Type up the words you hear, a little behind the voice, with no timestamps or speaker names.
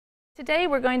Today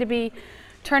we're going to be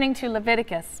turning to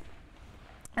Leviticus.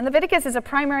 And Leviticus is a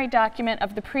primary document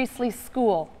of the priestly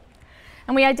school.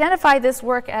 And we identify this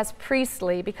work as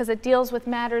priestly because it deals with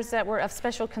matters that were of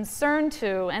special concern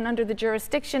to and under the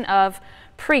jurisdiction of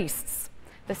priests.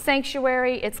 The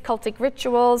sanctuary, its cultic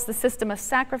rituals, the system of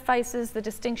sacrifices, the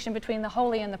distinction between the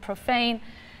holy and the profane,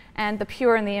 and the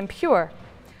pure and the impure.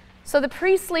 So the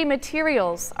priestly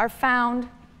materials are found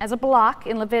as a block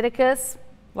in Leviticus,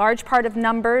 large part of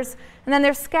Numbers, and then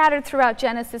they're scattered throughout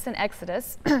Genesis and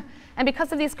Exodus. And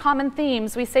because of these common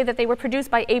themes, we say that they were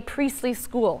produced by a priestly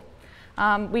school.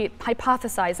 We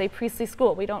hypothesize a priestly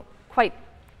school. We don't quite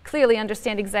clearly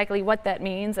understand exactly what that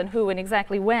means and who and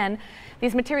exactly when.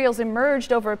 These materials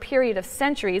emerged over a period of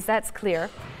centuries, that's clear.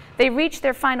 They reached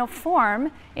their final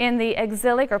form in the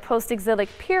exilic or post-exilic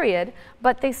period,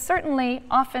 but they certainly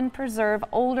often preserve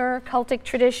older cultic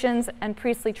traditions and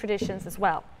priestly traditions as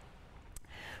well.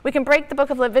 We can break the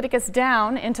book of Leviticus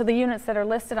down into the units that are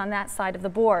listed on that side of the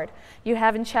board. You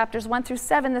have in chapters 1 through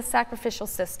 7 the sacrificial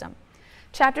system.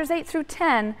 Chapters 8 through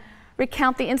 10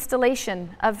 recount the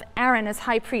installation of Aaron as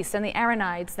high priest and the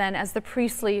Aaronites then as the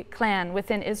priestly clan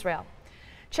within Israel.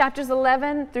 Chapters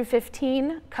 11 through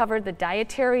 15 cover the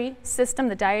dietary system,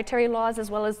 the dietary laws,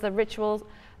 as well as the ritual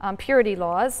purity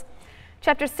laws.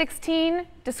 Chapter 16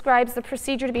 describes the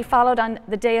procedure to be followed on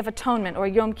the Day of Atonement, or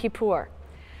Yom Kippur.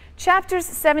 Chapters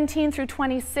 17 through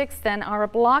 26 then are a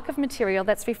block of material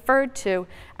that's referred to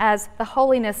as the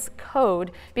Holiness Code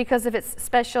because of its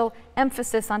special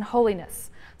emphasis on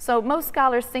holiness. So most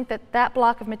scholars think that that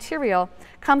block of material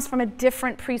comes from a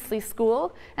different priestly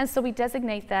school, and so we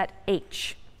designate that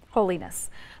H,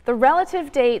 holiness. The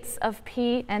relative dates of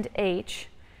P and H,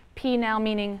 P now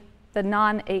meaning the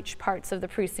non-H parts of the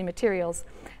priestly materials,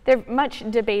 they're much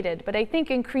debated, but I think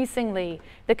increasingly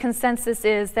the consensus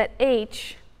is that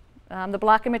H, the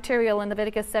block of material in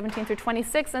Leviticus 17 through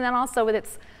 26, and then also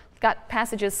it's got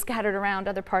passages scattered around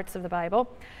other parts of the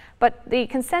Bible. But the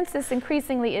consensus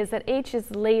increasingly is that H is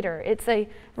later. It's a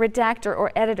redactor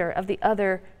or editor of the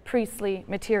other priestly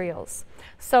materials.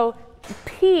 So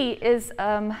P is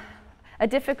a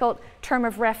difficult term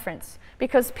of reference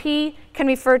because P can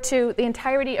refer to the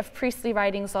entirety of priestly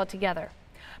writings altogether.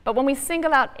 But when we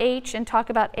single out H and talk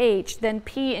about H, then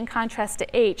P in contrast to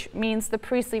H means the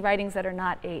priestly writings that are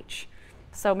not H.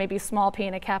 So maybe small p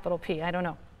and a capital P, I don't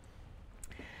know.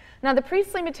 Now the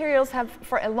priestly materials have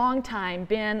for a long time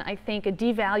been, I think, a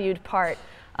devalued part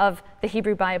of the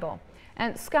Hebrew Bible.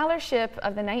 And scholarship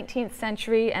of the 19th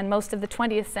century and most of the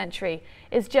 20th century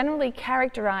is generally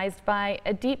characterized by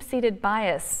a deep-seated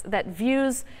bias that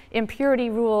views impurity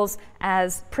rules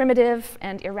as primitive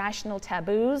and irrational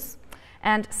taboos,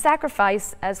 and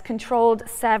sacrifice as controlled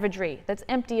savagery that's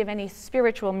empty of any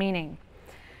spiritual meaning.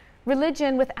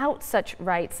 Religion without such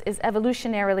rites is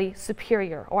evolutionarily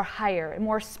superior or higher and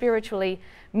more spiritually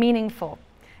meaningful.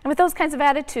 And with those kinds of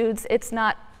attitudes, it's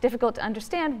not difficult to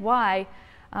understand why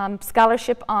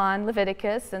scholarship on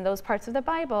Leviticus and those parts of the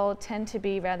Bible tend to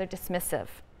be rather dismissive.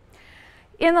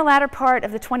 In the latter part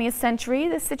of the 20th century,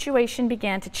 the situation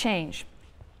began to change.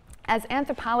 As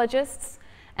anthropologists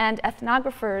and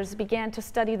ethnographers began to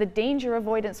study the danger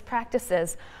avoidance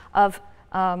practices of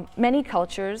many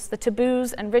cultures, the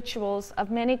taboos and rituals of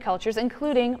many cultures,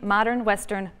 including modern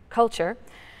Western culture,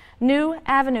 new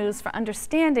avenues for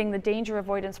understanding the danger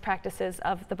avoidance practices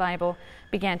of the Bible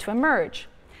began to emerge.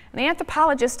 And the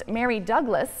anthropologist Mary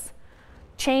Douglas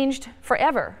changed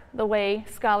forever the way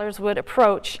scholars would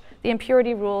approach the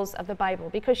impurity rules of the Bible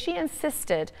because she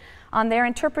insisted on their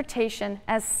interpretation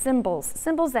as symbols,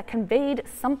 symbols that conveyed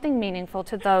something meaningful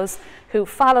to those who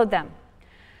followed them.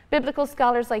 Biblical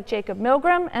scholars like Jacob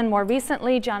Milgrom and more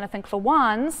recently Jonathan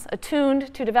Klawans,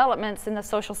 attuned to developments in the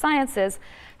social sciences,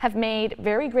 have made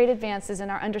very great advances in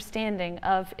our understanding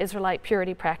of Israelite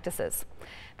purity practices.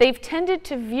 They've tended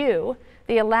to view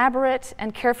the elaborate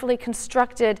and carefully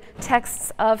constructed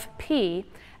texts of P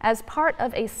as part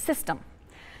of a system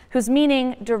whose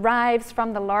meaning derives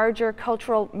from the larger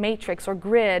cultural matrix or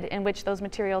grid in which those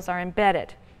materials are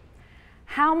embedded.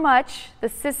 How much the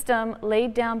system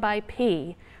laid down by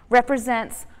P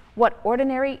represents what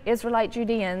ordinary Israelite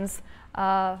Judeans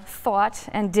thought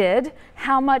and did,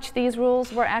 how much these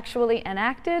rules were actually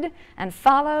enacted and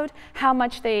followed, how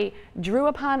much they drew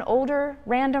upon older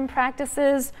random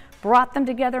practices, brought them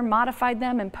together, modified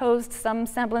them, imposed some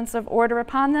semblance of order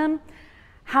upon them,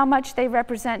 how much they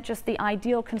represent just the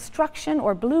ideal construction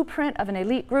or blueprint of an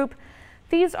elite group.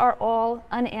 These are all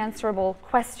unanswerable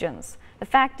questions. The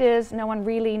fact is, no one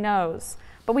really knows.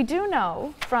 But But we do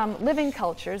know from living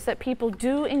cultures that people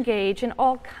do engage in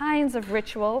all kinds of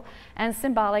ritual and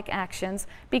symbolic actions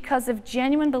because of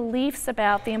genuine beliefs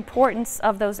about the importance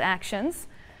of those actions,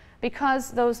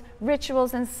 because those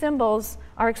rituals and symbols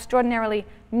are extraordinarily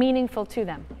meaningful to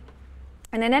them.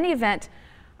 And in any event,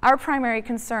 our primary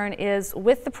concern is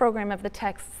with the program of the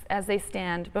texts as they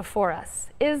stand before us.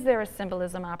 Is there a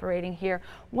symbolism operating here?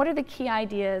 What are the key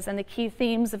ideas and the key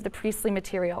themes of the priestly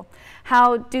material?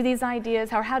 How do these ideas,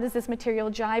 how does this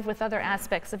material jive with other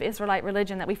aspects of Israelite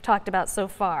religion that we've talked about so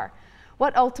far?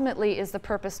 What ultimately is the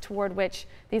purpose toward which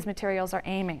these materials are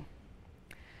aiming?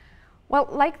 Well,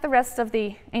 like the rest of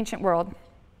the ancient world,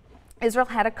 Israel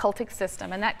had a cultic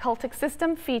system, and that cultic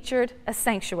system featured a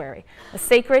sanctuary, a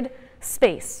sacred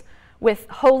space with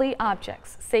holy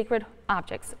objects, sacred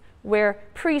objects, where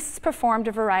priests performed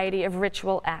a variety of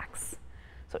ritual acts.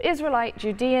 So Israelite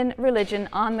Judean religion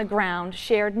on the ground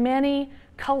shared many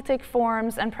cultic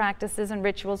forms and practices and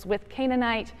rituals with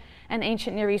Canaanite and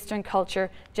ancient Near Eastern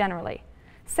culture generally.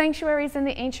 Sanctuaries in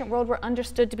the ancient world were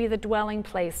understood to be the dwelling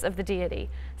place of the deity.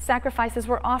 Sacrifices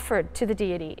were offered to the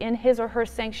deity in his or her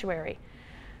sanctuary.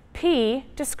 P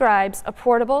describes a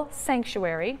portable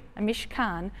sanctuary, a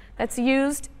mishkan, that's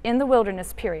used in the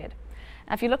wilderness period.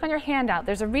 Now, if you look on your handout,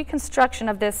 there's a reconstruction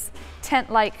of this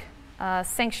tent-like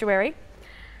sanctuary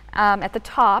at the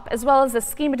top, as well as a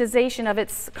schematization of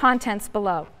its contents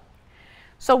below.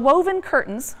 So woven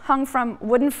curtains hung from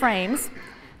wooden frames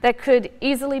that could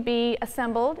easily be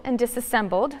assembled and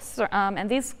disassembled, and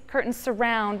these curtains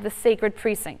surround the sacred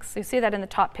precincts. You see that in the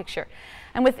top picture.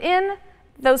 And within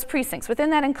those precincts, within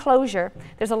that enclosure,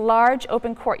 there's a large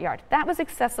open courtyard. That was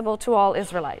accessible to all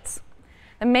Israelites.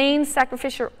 The main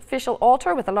sacrificial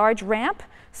altar with a large ramp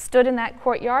stood in that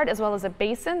courtyard, as well as a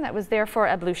basin that was there for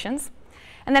ablutions.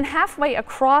 And then halfway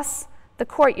across the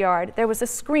courtyard, there was a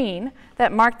screen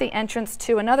that marked the entrance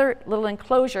to another little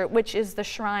enclosure, which is the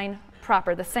shrine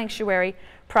proper, the sanctuary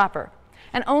proper.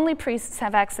 And only priests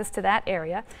have access to that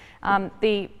area.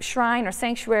 The shrine or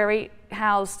sanctuary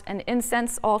housed an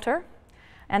incense altar,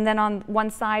 and then on one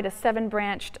side a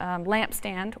 7-branched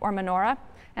lampstand or menorah,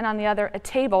 and on the other a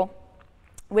table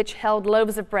which held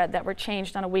loaves of bread that were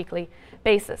changed on a weekly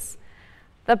basis.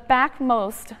 The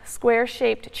backmost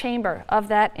square-shaped chamber of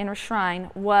that inner shrine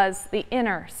was the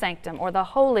inner sanctum, or the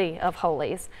Holy of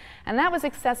Holies, and that was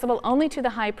accessible only to the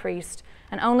high priest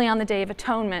and only on the Day of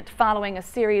Atonement following a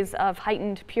series of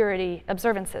heightened purity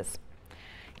observances.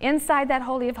 Inside that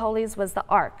Holy of Holies was the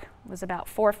ark. It was about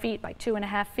 4 feet by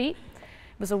 2.5 feet.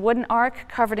 It was a wooden ark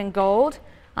covered in gold.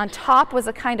 On top was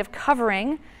a kind of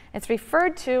covering. It's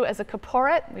referred to as a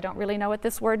kaporet. We don't really know what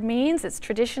this word means. It's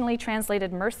traditionally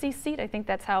translated mercy seat. I think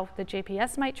that's how the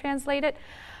JPS might translate it.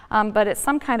 But it's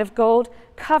some kind of gold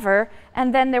cover.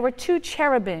 And then there were 2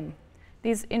 cherubim,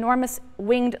 these enormous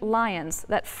winged lions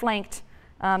that flanked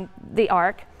the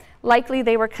ark. Likely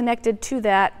they were connected to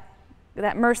that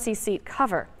mercy seat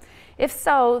cover. If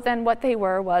so, then what they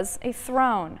were was a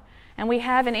throne. And we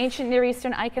have in ancient Near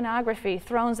Eastern iconography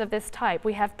thrones of this type.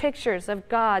 We have pictures of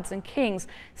gods and kings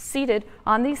seated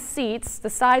on these seats, the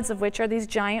sides of which are these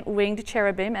giant winged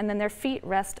cherubim, and then their feet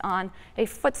rest on a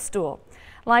footstool.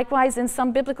 Likewise, in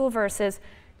some biblical verses,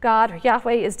 God, or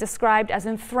Yahweh, is described as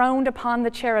enthroned upon the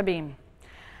cherubim.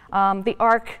 The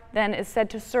ark then is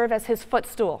said to serve as his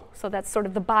footstool, so that's sort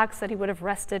of the box that he would have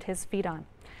rested his feet on.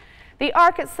 The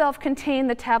ark itself contained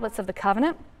the tablets of the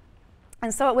covenant,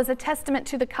 and so it was a testament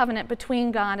to the covenant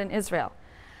between God and Israel.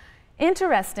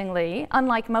 Interestingly,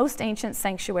 unlike most ancient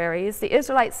sanctuaries, the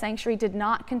Israelite sanctuary did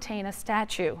not contain a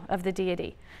statue of the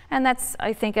deity. And that's,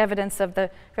 I think, evidence of the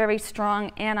very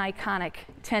strong aniconic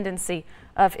tendency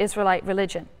of Israelite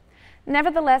religion.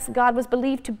 Nevertheless, God was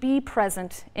believed to be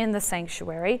present in the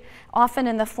sanctuary, often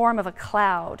in the form of a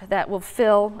cloud that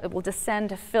it will descend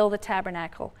to fill the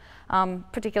tabernacle,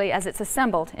 particularly as it's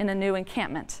assembled in a new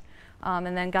encampment.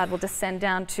 And then God will descend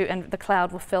down and the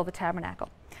cloud will fill the tabernacle.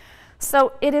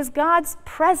 So it is God's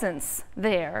presence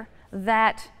there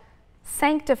that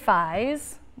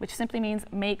sanctifies, which simply means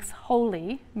makes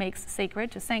holy, makes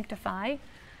sacred, to sanctify,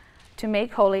 to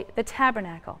make holy, the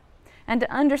tabernacle. And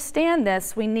to understand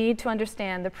this, we need to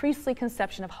understand the priestly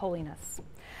conception of holiness.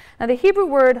 Now, the Hebrew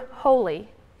word holy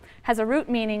has a root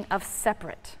meaning of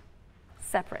separate,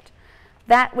 separate.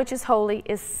 That which is holy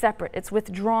is separate. It's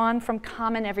withdrawn from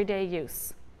common everyday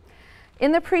use.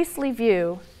 In the priestly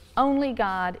view, only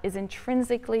God is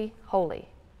intrinsically holy.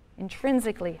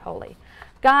 Intrinsically holy.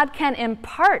 God can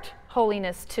impart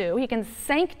holiness to, he can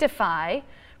sanctify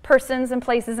persons and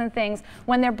places and things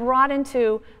when they're brought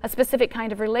into a specific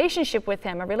kind of relationship with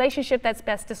him, a relationship that's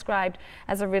best described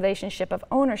as a relationship of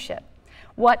ownership.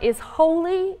 What is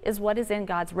holy is what is in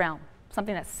God's realm,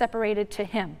 something that's separated to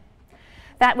him.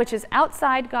 That which is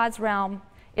outside God's realm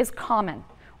is common,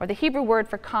 or the Hebrew word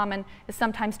for common is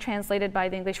sometimes translated by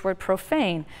the English word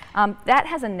profane. That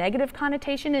has a negative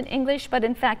connotation in English, but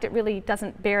in fact it really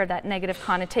doesn't bear that negative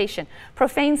connotation.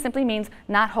 Profane simply means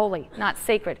not holy, not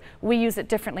sacred. We use it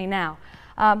differently now.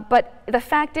 But the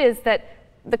fact is that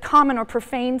the common or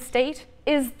profane state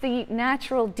is the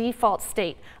natural default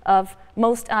state of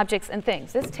most objects and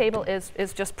things. This table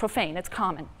is just profane, it's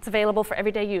common. It's available for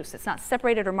everyday use. It's not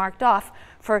separated or marked off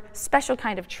for special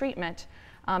kind of treatment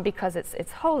because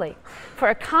it's holy. For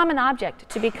a common object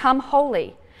to become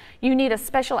holy, you need a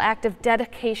special act of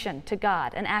dedication to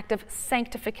God, an act of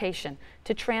sanctification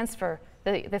to transfer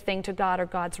the thing to God or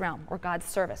God's realm or God's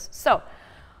service. So,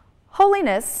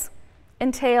 holiness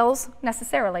entails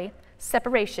necessarily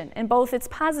separation in both its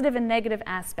positive and negative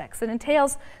aspects. It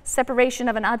entails separation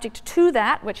of an object to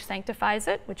that which sanctifies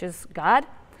it, which is God,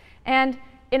 and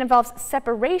it involves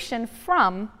separation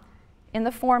from, in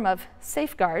the form of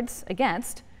safeguards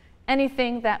against,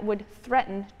 anything that would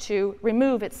threaten to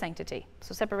remove its sanctity.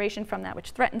 So separation from that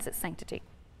which threatens its sanctity.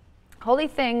 Holy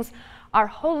things are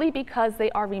holy because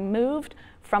they are removed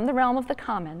from the realm of the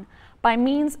common by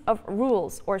means of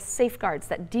rules or safeguards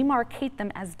that demarcate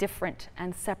them as different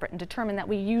and separate and determine that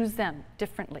we use them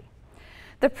differently.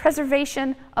 The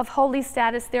preservation of holy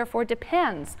status, therefore,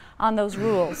 depends on those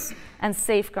rules and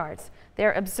safeguards.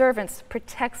 Their observance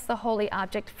protects the holy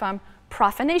object from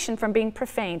profanation, from being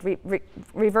profaned,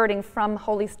 reverting from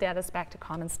holy status back to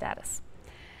common status.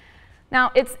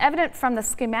 Now, it's evident from the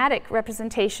schematic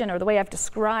representation, or the way I've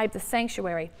described the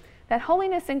sanctuary, that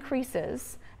holiness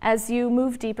increases as you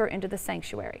move deeper into the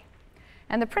sanctuary.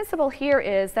 And the principle here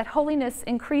is that holiness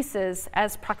increases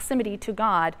as proximity to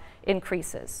God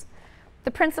increases.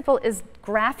 The principle is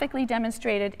graphically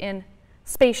demonstrated in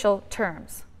spatial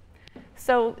terms.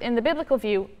 So in the biblical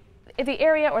view, the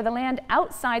area or the land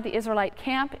outside the Israelite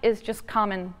camp is just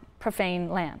common profane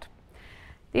land.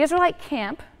 The Israelite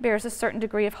camp bears a certain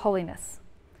degree of holiness.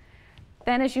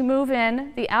 Then as you move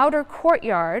in, the outer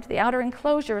courtyard, the outer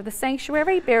enclosure of the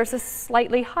sanctuary bears a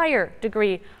slightly higher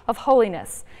degree of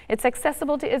holiness. It's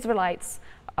accessible to Israelites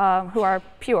who are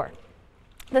pure.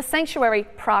 The sanctuary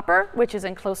proper, which is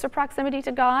in closer proximity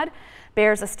to God,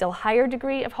 bears a still higher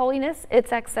degree of holiness.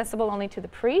 It's accessible only to the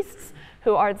priests,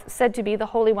 who are said to be the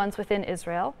holy ones within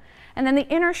Israel. And then the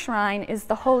inner shrine is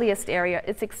the holiest area.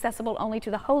 It's accessible only to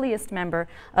the holiest member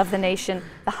of the nation,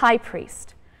 the high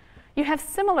priest. You have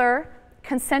similar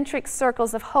concentric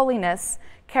circles of holiness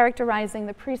characterizing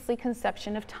the priestly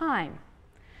conception of time.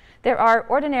 There are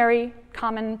ordinary,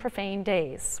 common, profane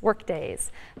days, work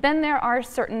days. Then there are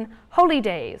certain holy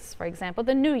days, for example,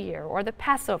 the New Year or the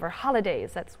Passover,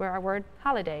 holidays. That's where our word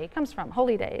holiday comes from,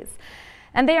 holy days.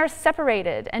 And they are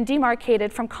separated and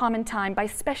demarcated from common time by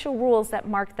special rules that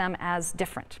mark them as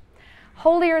different.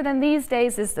 Holier than these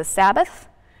days is the Sabbath,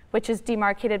 which is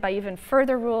demarcated by even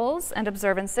further rules and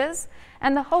observances.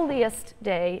 And the holiest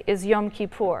day is Yom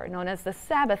Kippur, known as the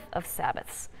Sabbath of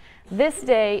Sabbaths. This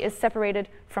day is separated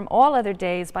from all other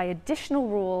days by additional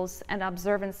rules and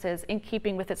observances in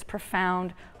keeping with its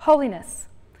profound holiness.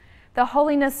 The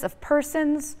holiness of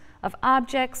persons, of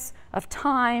objects, of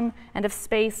time, and of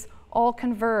space all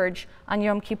converge on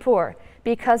Yom Kippur,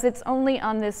 because it's only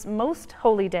on this most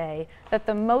holy day that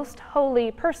the most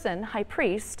holy person, high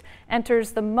priest,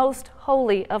 enters the most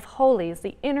holy of holies,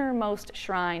 the innermost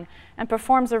shrine, and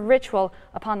performs a ritual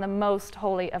upon the most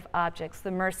holy of objects,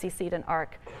 the mercy seat and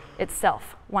ark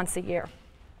itself, once a year.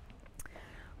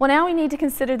 Well, now we need to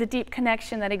consider the deep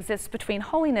connection that exists between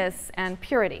holiness and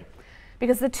purity,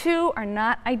 because the two are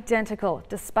not identical,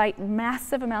 despite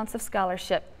massive amounts of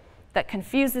scholarship that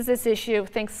confuses this issue,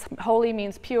 thinks holy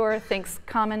means pure, thinks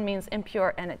common means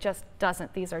impure, and it just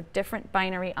doesn't. These are different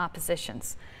binary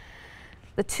oppositions.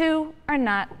 The two are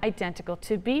not identical.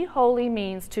 To be holy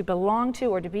means to belong to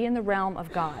or to be in the realm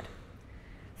of God.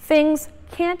 Things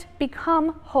can't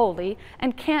become holy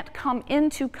and can't come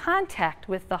into contact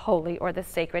with the holy or the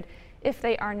sacred if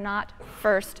they are not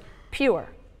first pure.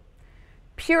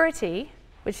 Purity,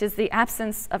 which is the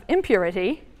absence of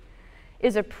impurity,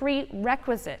 is a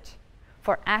prerequisite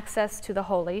for access to the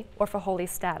holy or for holy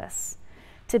status.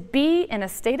 To be in a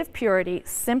state of purity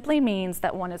simply means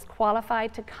that one is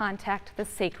qualified to contact the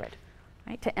sacred,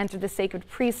 right? To enter the sacred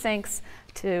precincts,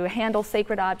 to handle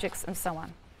sacred objects, and so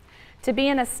on. To be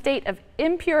in a state of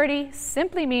impurity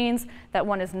simply means that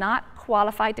one is not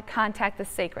qualified to contact the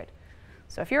sacred.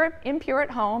 So if you're impure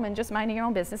at home and just minding your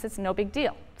own business, it's no big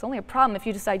deal. It's only a problem if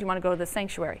you decide you want to go to the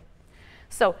sanctuary.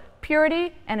 So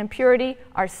purity and impurity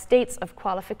are states of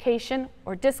qualification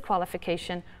or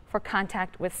disqualification for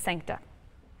contact with sancta.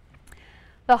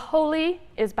 The holy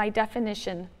is by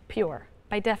definition pure,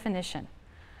 by definition.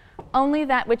 Only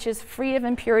that which is free of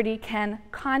impurity can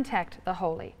contact the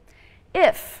holy.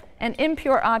 If an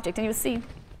impure object, and you'll see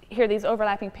here these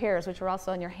overlapping pairs, which are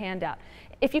also in your handout.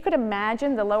 If you could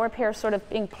imagine the lower pair sort of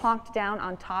being plonked down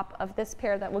on top of this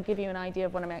pair, that will give you an idea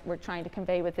of what we're trying to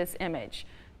convey with this image.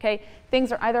 Okay?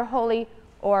 Things are either holy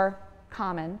or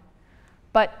common,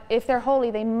 but if they're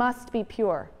holy, they must be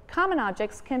pure. Common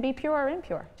objects can be pure or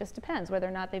impure. Just depends whether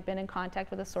or not they've been in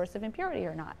contact with a source of impurity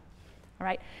or not. All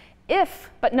right?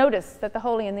 But notice that the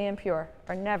holy and the impure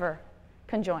are never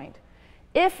conjoined.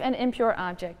 If an impure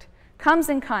object comes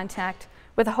in contact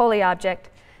with a holy object,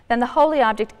 then the holy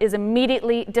object is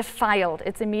immediately defiled.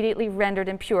 It's immediately rendered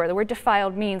impure. The word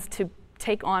defiled means to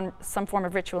take on some form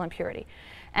of ritual impurity.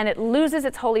 And it loses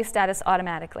its holy status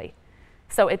automatically.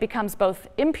 So it becomes both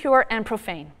impure and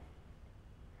profane.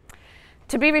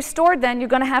 To be restored, then, you're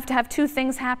going to have two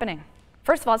things happening.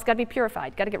 First of all, it's got to be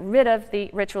purified. Got to get rid of the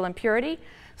ritual impurity.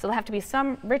 So there'll have to be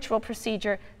some ritual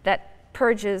procedure that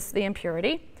purges the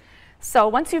impurity. So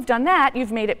once you've done that,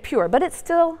 you've made it pure. But it's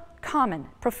still common,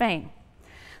 profane.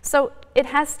 So it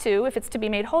has to, if it's to be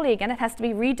made holy again, it has to be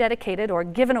rededicated or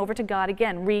given over to God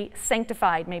again,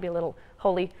 re-sanctified, maybe a little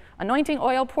holy anointing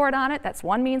oil poured on it. That's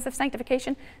one means of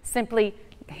sanctification. Simply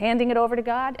handing it over to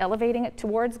God, elevating it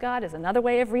towards God is another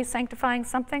way of re-sanctifying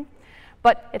something.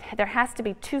 But there has to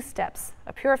be two steps,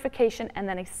 a purification and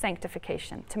then a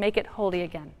sanctification to make it holy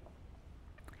again.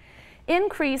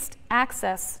 Increased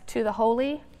access to the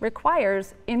holy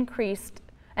requires an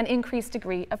increased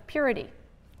degree of purity.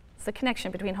 It's the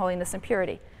connection between holiness and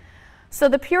purity. So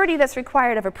the purity that's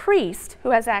required of a priest who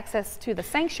has access to the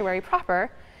sanctuary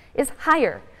proper is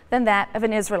higher than that of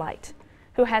an Israelite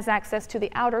who has access to the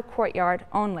outer courtyard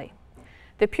only.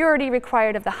 The purity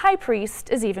required of the high priest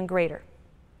is even greater.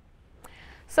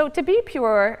 So to be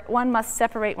pure, one must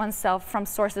separate oneself from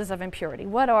sources of impurity.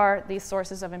 What are these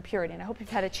sources of impurity? And I hope you've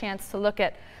had a chance to look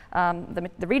at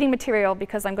the reading material,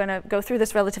 because I'm going to go through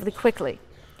this relatively quickly.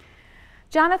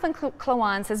 Jonathan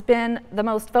Klawans has been the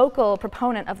most vocal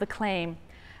proponent of the claim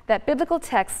that biblical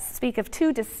texts speak of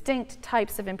two distinct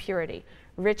types of impurity: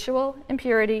 ritual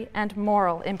impurity and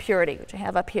moral impurity, which I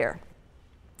have up here.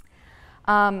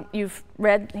 You've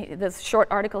read this short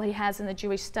article he has in the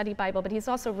Jewish Study Bible, but he's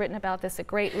also written about this at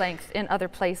great length in other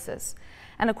places.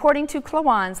 And according to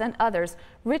Klawans and others,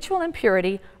 ritual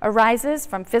impurity arises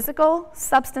from physical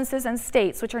substances and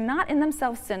states which are not in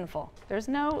themselves sinful. There's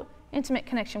no intimate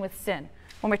connection with sin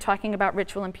when we're talking about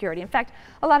ritual impurity. In fact,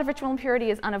 a lot of ritual impurity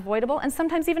is unavoidable and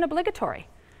sometimes even obligatory,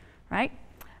 right?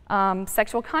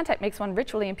 Sexual contact makes one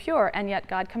ritually impure, and yet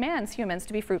God commands humans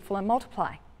to be fruitful and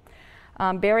multiply.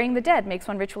 Burying the dead makes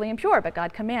one ritually impure, but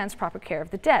God commands proper care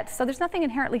of the dead. So there's nothing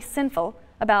inherently sinful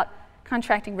about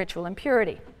contracting ritual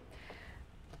impurity.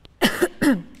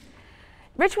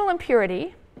 Ritual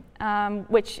impurity,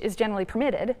 which is generally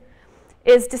permitted,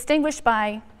 is distinguished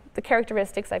by the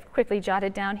characteristics I've quickly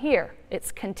jotted down here.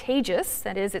 It's contagious,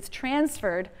 that is, it's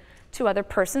transferred to other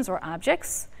persons or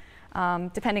objects,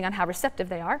 depending on how receptive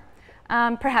they are,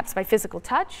 perhaps by physical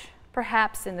touch,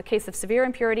 perhaps in the case of severe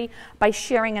impurity, by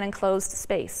sharing an enclosed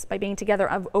space, by being together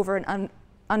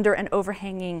under an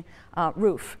overhanging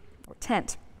roof or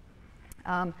tent.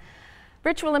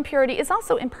 Ritual impurity is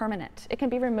also impermanent. It can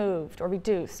be removed or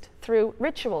reduced through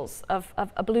rituals of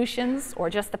ablutions or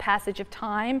just the passage of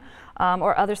time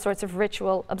or other sorts of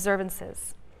ritual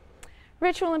observances.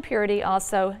 Ritual impurity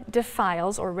also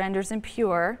defiles or renders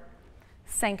impure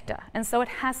sancta, and so it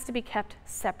has to be kept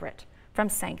separate from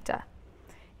sancta.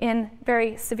 In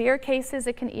very severe cases,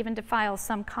 it can even defile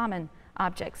some common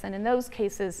objects, and in those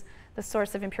cases, the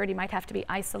source of impurity might have to be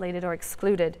isolated or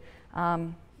excluded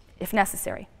if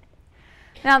necessary.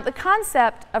 Now, the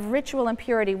concept of ritual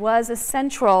impurity was a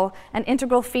central and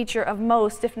integral feature of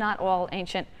most, if not all,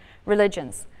 ancient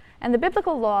religions. And the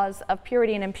biblical laws of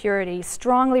purity and impurity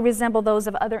strongly resemble those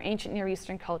of other ancient Near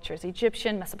Eastern cultures: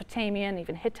 Egyptian, Mesopotamian,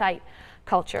 even Hittite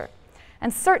culture.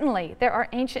 And certainly, there are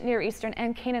ancient Near Eastern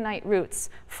and Canaanite roots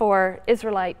for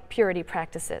Israelite purity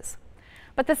practices.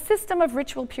 But the system of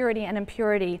ritual purity and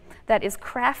impurity that is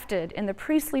crafted in the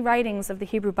priestly writings of the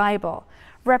Hebrew Bible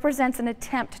represents an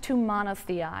attempt to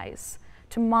monotheize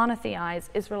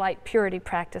Israelite purity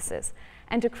practices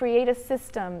and to create a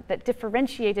system that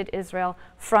differentiated Israel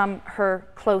from her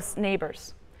close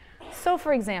neighbors. So,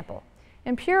 for example,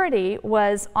 impurity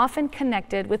was often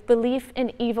connected with belief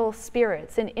in evil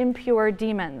spirits, in impure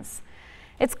demons.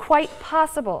 It's quite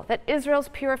possible that Israel's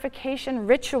purification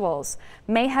rituals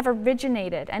may have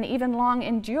originated and even long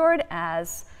endured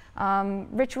as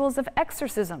rituals of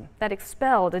exorcism that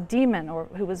expelled a demon or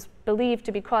who was believed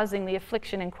to be causing the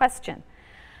affliction in question.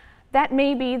 That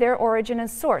may be their origin and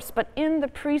source, but in the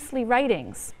priestly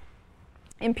writings,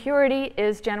 impurity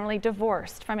is generally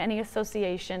divorced from any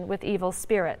association with evil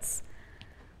spirits.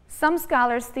 Some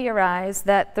scholars theorize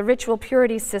that the ritual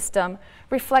purity system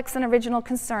reflects an original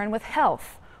concern with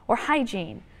health or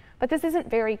hygiene, but this isn't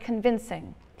very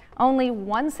convincing. Only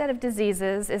one set of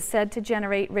diseases is said to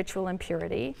generate ritual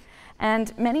impurity,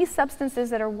 and many substances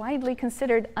that are widely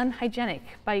considered unhygienic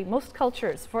by most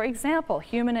cultures, for example,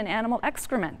 human and animal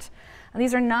excrement, and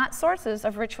these are not sources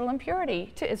of ritual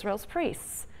impurity to Israel's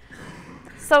priests.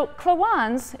 So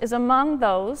Klawans is among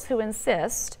those who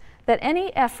insist that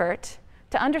any effort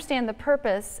to understand the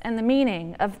purpose and the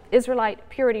meaning of Israelite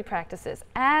purity practices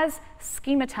as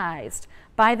schematized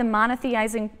by the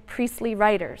monotheizing priestly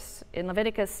writers in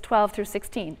Leviticus 12 through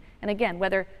 16. And again,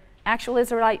 whether actual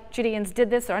Israelite Judeans did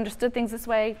this or understood things this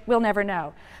way, we'll never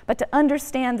know. But to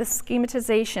understand the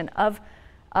schematization of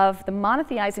the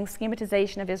monotheizing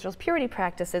schematization of Israel's purity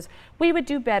practices, we would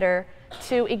do better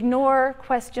to ignore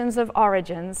questions of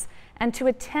origins and to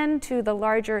attend to the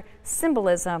larger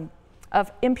symbolism of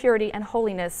impurity and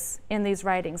holiness in these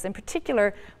writings. In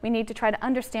particular, we need to try to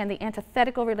understand the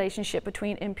antithetical relationship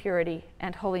between impurity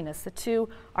and holiness. The two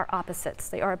are opposites.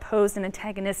 They are opposed and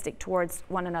antagonistic towards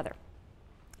one another.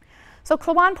 So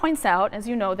Klawan points out, as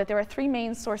you know, that there are three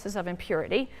main sources of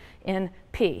impurity in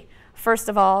P. First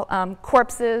of all,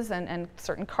 corpses and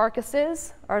certain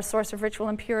carcasses are a source of ritual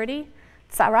impurity.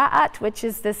 Tzara'at, which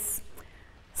is this,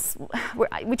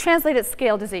 we translate it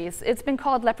scale disease. It's been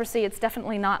called leprosy. It's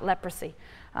definitely not leprosy.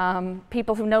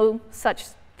 People who know such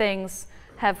things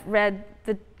have read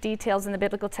the details in the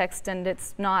biblical text, and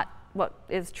it's not what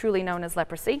is truly known as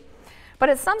leprosy. But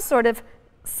it's some sort of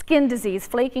skin disease,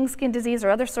 flaking skin disease, or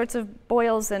other sorts of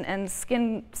boils and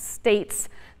skin states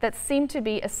that seem to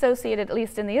be associated, at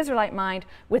least in the Israelite mind,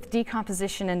 with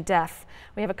decomposition and death.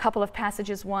 We have a couple of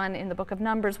passages, one in the book of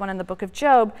Numbers, one in the book of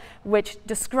Job, which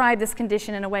describe this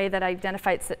condition in a way that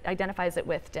identifies it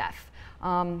with death.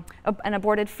 An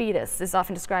aborted fetus is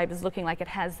often described as looking like it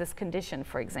has this condition,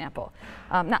 for example.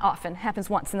 Not often,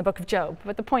 happens once in the book of Job,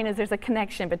 but the point is there's a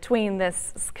connection between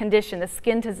this condition, the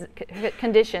skin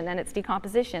condition and its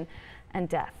decomposition and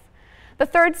death. The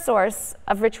third source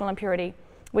of ritual impurity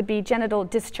would be genital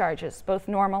discharges, both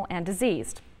normal and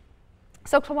diseased.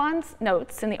 So Klawan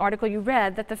notes in the article you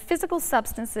read that the physical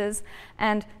substances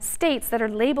and states that are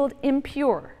labeled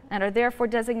impure and are therefore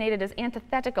designated as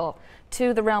antithetical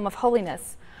to the realm of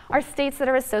holiness are states that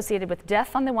are associated with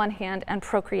death on the one hand and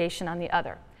procreation on the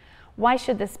other. Why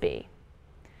should this be?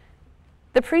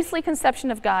 The priestly conception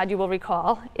of God, you will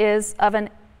recall, is of an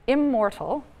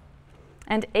immortal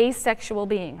and asexual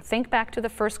being. Think back to the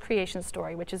first creation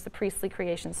story, which is the priestly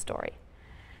creation story.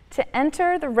 To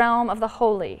enter the realm of the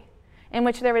holy, in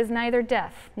which there is neither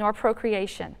death nor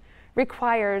procreation,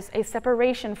 requires a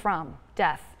separation from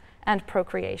death and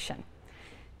procreation.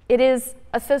 It is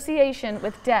association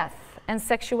with death and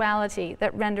sexuality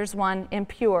that renders one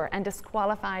impure and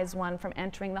disqualifies one from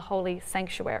entering the holy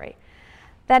sanctuary.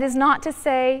 That is not to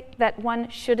say that one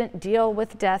shouldn't deal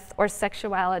with death or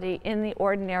sexuality in the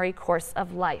ordinary course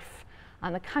of life.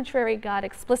 On the contrary, God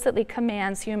explicitly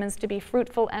commands humans to be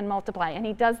fruitful and multiply, and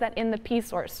he does that in the P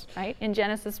source, right, in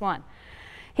Genesis 1.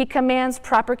 He commands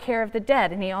proper care of the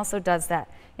dead, and he also does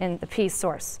that in the P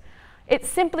source. It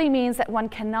simply means that one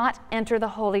cannot enter the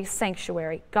holy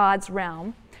sanctuary, God's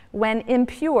realm, when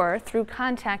impure through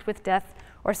contact with death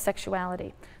or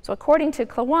sexuality. So according to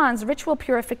Klawan's, ritual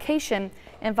purification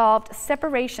involved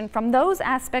separation from those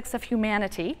aspects of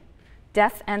humanity,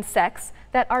 death and sex,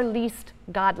 that are least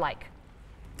godlike.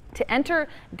 To enter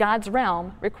God's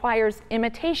realm requires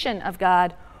imitation of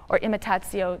God, or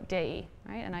imitatio Dei,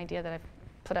 right? An idea that I've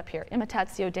put up here,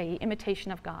 imitatio Dei,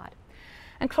 imitation of God.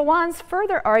 And Klawan's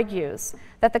further argues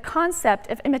that the concept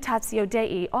of imitatio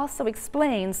Dei also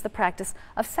explains the practice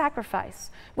of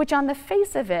sacrifice, which on the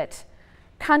face of it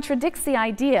contradicts the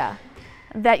idea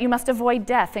that you must avoid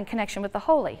death in connection with the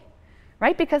holy,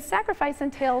 right? Because sacrifice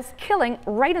entails killing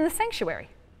right in the sanctuary.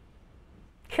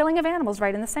 Killing of animals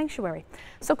right in the sanctuary.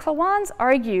 So Klawan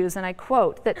argues, and I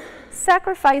quote, that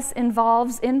sacrifice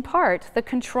involves in part the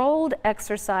controlled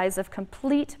exercise of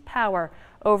complete power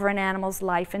over an animal's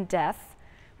life and death,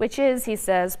 which is, he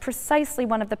says, precisely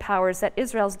one of the powers that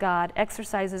Israel's God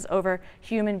exercises over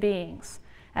human beings.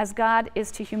 as God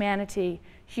is to humanity,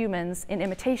 humans, in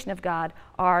imitation of God,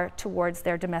 are towards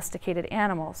their domesticated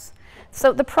animals.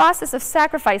 So the process of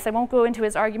sacrifice, I won't go into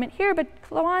his argument here, but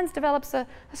Cloans develops a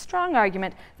strong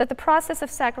argument that the process of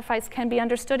sacrifice can be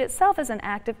understood itself as an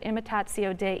act of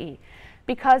imitatio Dei,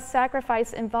 because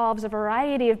sacrifice involves a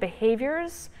variety of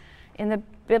behaviors in the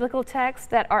biblical text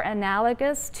that are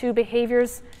analogous to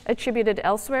behaviors attributed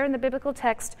elsewhere in the biblical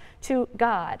text to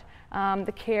God.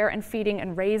 The care and feeding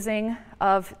and raising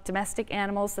of domestic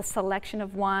animals, the selection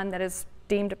of one that is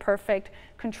deemed perfect,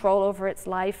 control over its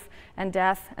life and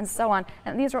death, and so on.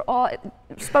 And these are all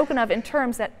spoken of in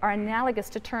terms that are analogous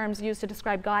to terms used to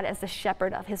describe God as the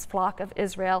shepherd of his flock of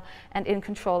Israel and in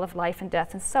control of life and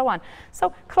death, and so on.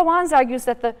 So Cloans argues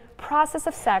that the process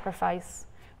of sacrifice,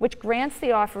 which grants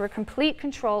the offerer complete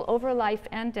control over life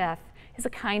and death, is a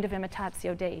kind of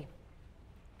imitatio Dei.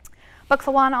 But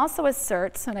Cloan also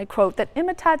asserts, and I quote, that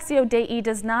imitatio Dei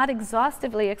does not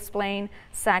exhaustively explain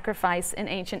sacrifice in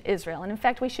ancient Israel. And in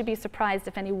fact, we should be surprised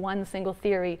if any one single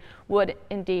theory would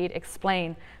indeed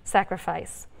explain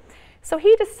sacrifice. So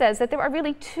he just says that there are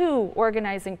really two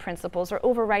organizing principles or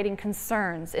overriding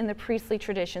concerns in the priestly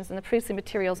traditions and the priestly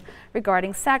materials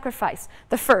regarding sacrifice.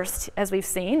 The first, as we've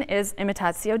seen, is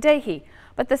imitatio Dei.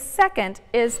 But the second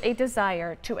is a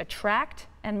desire to attract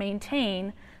and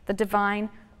maintain the divine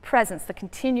presence, the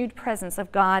continued presence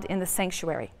of God in the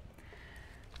sanctuary.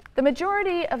 The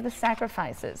majority of the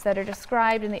sacrifices that are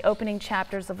described in the opening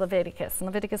chapters of Leviticus, in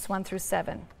Leviticus 1 through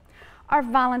 7, are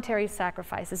voluntary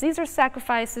sacrifices. These are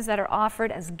sacrifices that are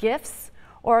offered as gifts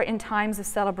or in times of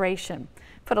celebration.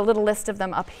 Put a little list of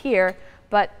them up here,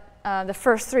 but the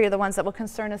first three are the ones that will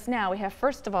concern us now. We have,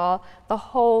 first of all, the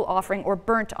whole offering, or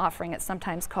burnt offering, it's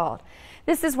sometimes called.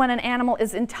 This is when an animal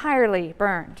is entirely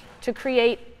burned to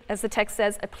create, as the text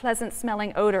says, a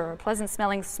pleasant-smelling odor or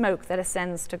pleasant-smelling smoke that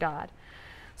ascends to God.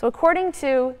 So according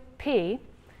to P,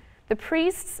 the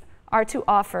priests are to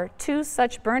offer 2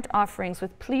 such burnt offerings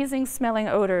with pleasing-smelling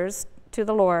odors to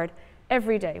the Lord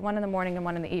every day, one in the morning and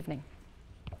one in the evening,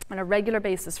 on a regular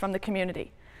basis from the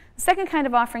community. The second kind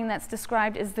of offering that's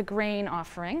described is the grain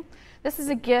offering. This is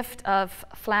a gift of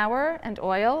flour and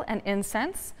oil and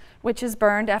incense, which is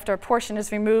burned after a portion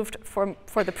is removed for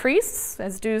the priests,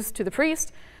 as dues to the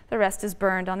priest. The rest is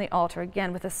burned on the altar,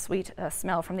 again with a sweet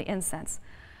smell from the incense.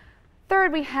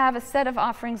 Third, we have a set of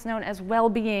offerings known as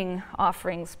well-being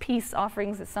offerings, peace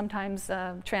offerings, it's sometimes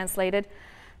translated.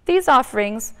 These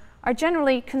offerings are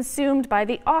generally consumed by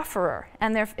the offerer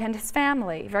and his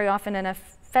family, very often in a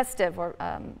festive or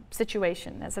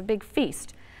situation, as a big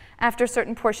feast, after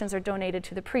certain portions are donated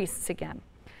to the priests again.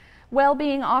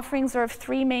 Well-being offerings are of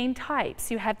 3 main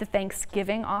types. You have the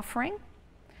thanksgiving offering.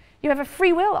 You have a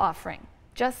free will offering,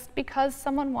 just because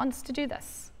someone wants to do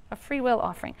this, a free will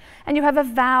offering. And you have a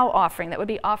vow offering that would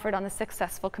be offered on the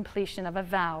successful completion of a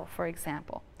vow, for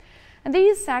example. And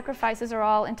these sacrifices are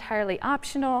all entirely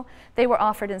optional. They were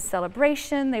offered in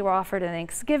celebration, they were offered in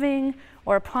thanksgiving,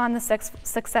 or upon the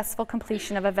successful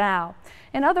completion of a vow.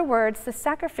 In other words, the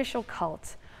sacrificial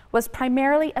cult was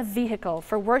primarily a vehicle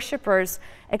for worshipers'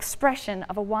 expression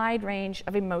of a wide range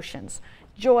of emotions,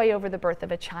 joy over the birth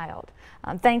of a child,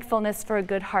 thankfulness for a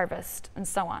good harvest, and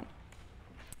so on.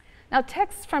 Now,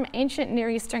 texts from ancient Near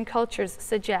Eastern cultures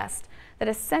suggest that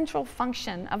a central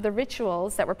function of the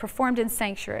rituals that were performed in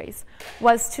sanctuaries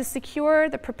was to secure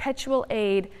the perpetual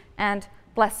aid and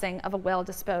blessing of a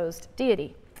well-disposed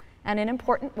deity. And in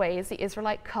important ways, the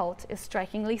Israelite cult is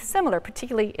strikingly similar,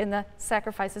 particularly in the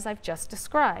sacrifices I've just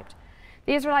described.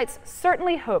 The Israelites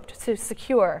certainly hoped to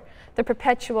secure the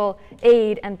perpetual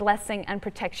aid and blessing and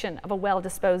protection of a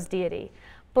well-disposed deity.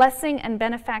 Blessing and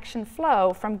benefaction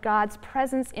flow from God's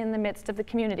presence in the midst of the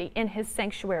community, in his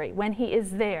sanctuary. When he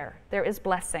is there, there is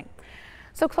blessing.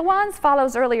 So Cloans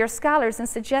follows earlier scholars in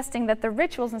suggesting that the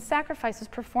rituals and sacrifices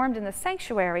performed in the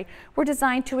sanctuary were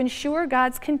designed to ensure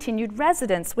God's continued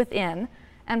residence within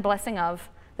and blessing of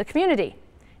the community.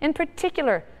 In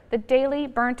particular, the daily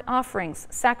burnt offerings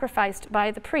sacrificed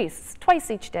by the priests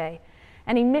twice each day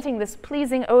and emitting this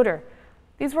pleasing odor.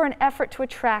 These were an effort to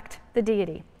attract the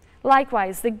deity.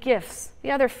 Likewise, the gifts,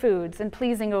 the other foods and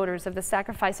pleasing odors of the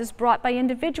sacrifices brought by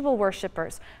individual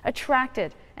worshipers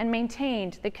attracted and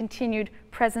maintained the continued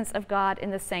presence of God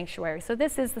in the sanctuary. So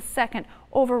this is the second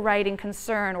overriding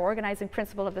concern or organizing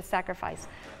principle of the sacrifice.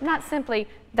 Not simply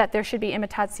that there should be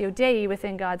imitatio Dei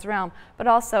within God's realm, but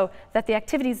also that the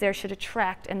activities there should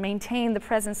attract and maintain the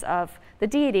presence of the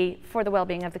deity for the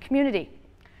well-being of the community.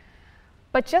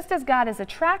 But just as God is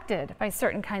attracted by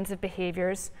certain kinds of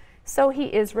behaviors, so he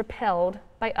is repelled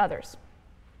by others.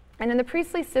 And in the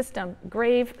priestly system,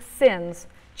 grave sins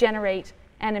generate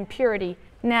an impurity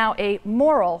Now a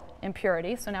moral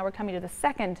impurity, so now we're coming to the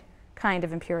second kind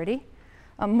of impurity,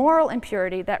 a moral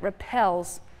impurity that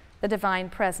repels the divine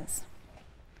presence.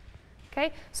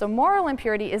 Okay, so moral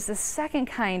impurity is the second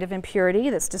kind of impurity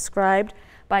that's described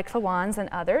by Klawans and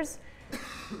others.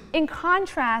 In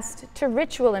contrast to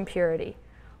ritual impurity,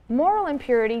 moral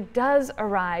impurity does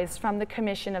arise from the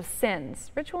commission of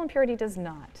sins. Ritual impurity does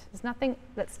not. There's nothing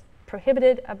that's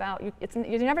prohibited about you.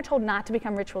 You're never told not to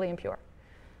become ritually impure.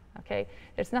 Okay,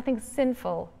 there's nothing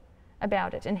sinful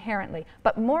about it inherently.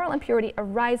 But moral impurity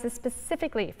arises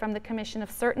specifically from the commission of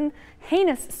certain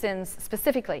heinous sins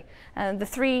specifically. The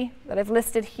three that I've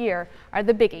listed here are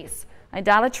the biggies: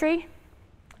 idolatry,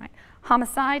 right,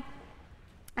 homicide,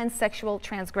 and sexual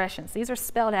transgressions. These are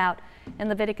spelled out in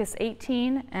Leviticus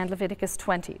 18 and Leviticus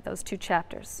 20, those two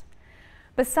chapters.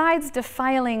 Besides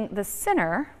defiling the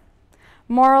sinner,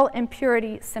 moral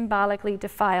impurity symbolically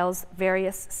defiles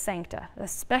various sancta,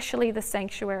 especially the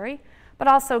sanctuary, but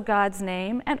also God's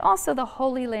name, and also the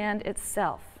Holy Land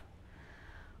itself.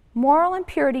 Moral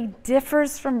impurity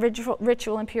differs from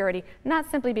ritual impurity, not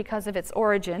simply because of its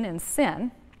origin in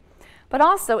sin, but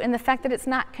also in the fact that it's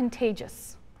not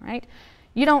contagious, right?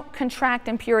 You don't contract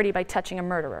impurity by touching a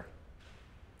murderer,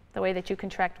 the way that you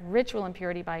contract ritual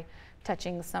impurity by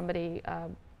touching somebody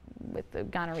with the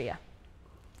gonorrhea,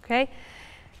 okay?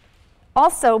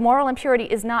 Also, moral impurity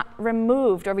is not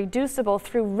removed or reducible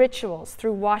through rituals,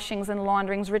 through washings and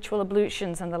launderings, ritual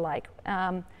ablutions and the like.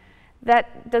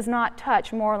 That does not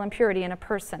touch moral impurity in a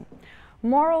person.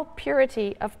 Moral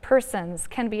purity of persons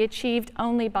can be achieved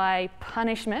only by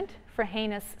punishment for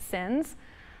heinous sins.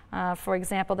 For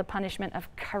example, the punishment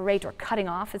of karet, or cutting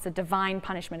off, is a divine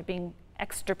punishment of being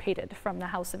extirpated from the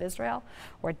house of Israel,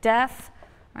 or death,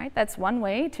 right? That's one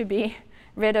way to be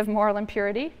rid of moral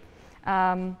impurity.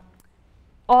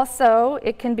 Also,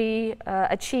 it can be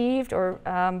achieved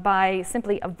by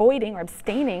simply avoiding or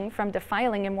abstaining from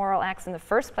defiling immoral acts in the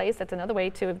first place. That's another way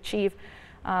to achieve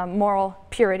moral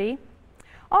purity.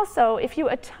 Also, if you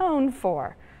atone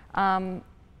for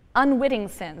unwitting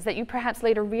sins that you perhaps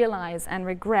later realize and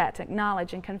regret,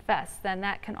 acknowledge and confess, then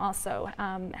that can also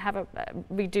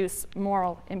reduce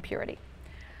moral impurity.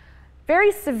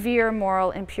 Very severe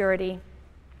moral impurity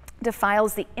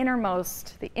defiles the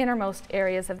innermost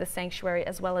areas of the sanctuary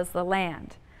as well as the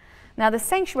land. Now, the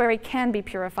sanctuary can be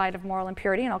purified of moral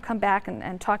impurity, and I'll come back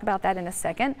and talk about that in a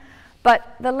second,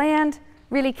 but the land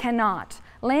really cannot.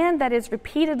 Land that is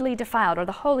repeatedly defiled, or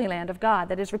the Holy Land of God,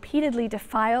 that is repeatedly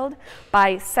defiled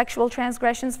by sexual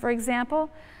transgressions, for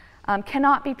example,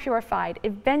 cannot be purified.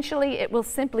 Eventually, it will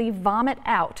simply vomit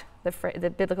out, the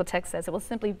biblical text says, it will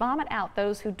simply vomit out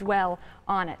those who dwell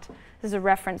on it. This is a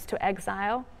reference to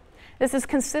exile. This is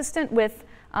consistent with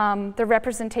the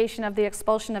representation of the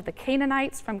expulsion of the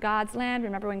Canaanites from God's land.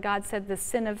 Remember when God said the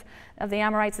sin of the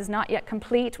Amorites is not yet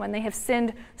complete? When they have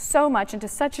sinned so much and to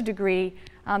such a degree,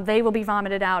 they will be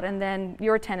vomited out, and then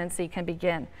your tendency can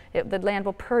begin. The land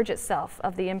will purge itself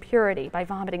of the impurity by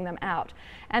vomiting them out.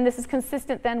 And this is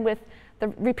consistent then with the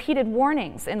repeated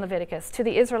warnings in Leviticus to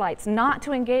the Israelites not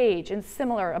to engage in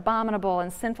similar abominable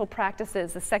and sinful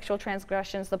practices, the sexual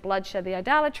transgressions, the bloodshed, the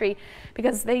idolatry,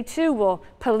 because they too will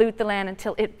pollute the land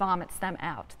until it vomits them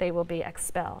out. They will be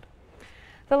expelled.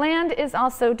 The land is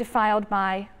also defiled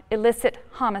by illicit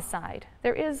homicide.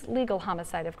 There is legal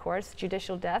homicide, of course,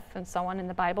 judicial death and so on in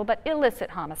the Bible, but illicit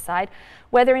homicide,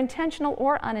 whether intentional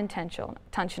or unintentional,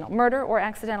 murder or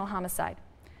accidental homicide.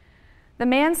 The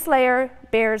manslayer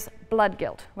bears blood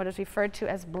guilt, what is referred to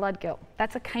as blood guilt.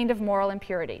 That's a kind of moral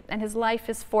impurity, and his life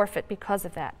is forfeit because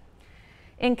of that.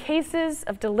 In cases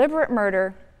of deliberate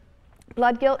murder,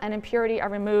 blood guilt and impurity are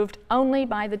removed only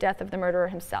by the death of the murderer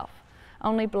himself.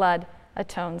 Only blood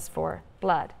atones for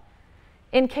blood.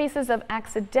 In cases of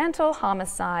accidental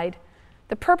homicide,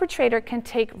 the perpetrator can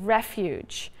take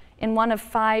refuge in one of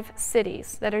 5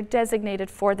 cities that are designated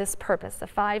for this purpose, the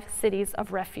 5 cities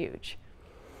of refuge.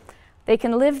 They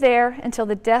can live there until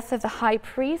the death of the high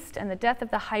priest, and the death of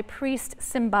the high priest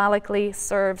symbolically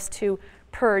serves to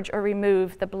purge or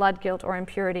remove the blood guilt or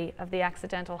impurity of the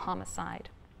accidental homicide.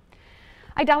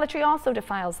 Idolatry also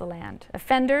defiles the land.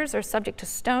 Offenders are subject to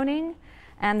stoning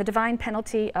and the divine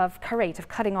penalty of karet, of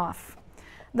cutting off.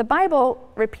 The Bible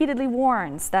repeatedly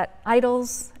warns that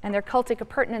idols and their cultic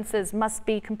appurtenances must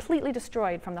be completely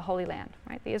destroyed from the Holy Land.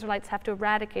 Right? The Israelites have to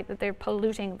eradicate that they're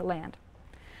polluting the land.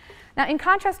 Now, in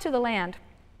contrast to the land,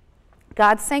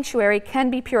 God's sanctuary can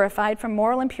be purified from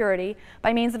moral impurity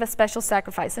by means of a special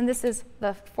sacrifice. And this is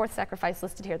the 4th sacrifice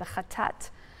listed here, the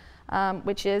chatat,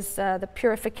 which is the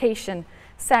purification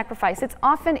sacrifice. It's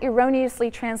often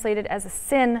erroneously translated as a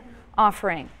sin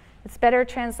offering. It's better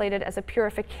translated as a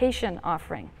purification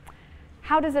offering.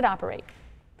 How does it operate?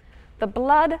 The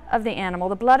blood of the animal,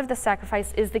 the blood of the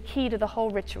sacrifice, is the key to the whole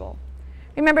ritual.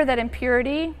 Remember that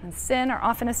impurity and sin are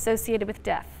often associated with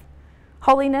death.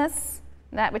 Holiness,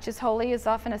 that which is holy, is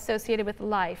often associated with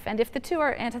life. And if the two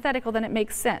are antithetical, then it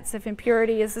makes sense. If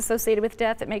impurity is associated with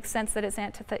death, it makes sense that its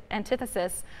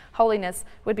antithesis, holiness,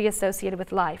 would be associated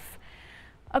with life.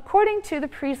 According to the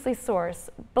priestly source,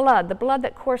 blood, the blood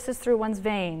that courses through one's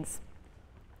veins,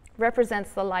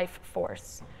 represents the life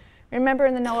force. Remember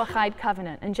in the Noahide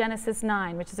covenant, in Genesis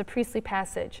 9, which is a priestly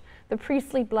passage, the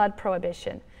priestly blood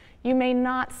prohibition. You may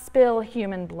not spill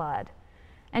human blood,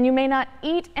 and you may not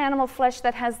eat animal flesh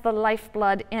that has the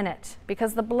lifeblood in it,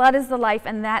 because the blood is the life,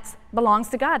 and that belongs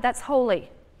to God. That's holy,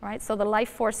 right? So the life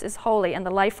force is holy, and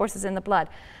the life force is in the blood.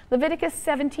 Leviticus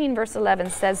 17, verse 11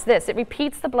 says this. It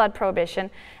repeats the blood prohibition,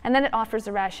 and then it offers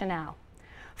a rationale.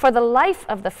 For the life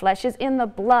of the flesh is in the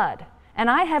blood, and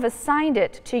I have assigned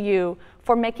it to you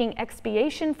for making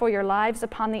expiation for your lives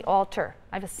upon the altar.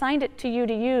 I've assigned it to you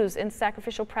to use in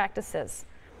sacrificial practices.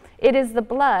 It is the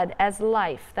blood as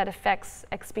life that affects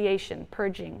expiation,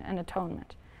 purging, and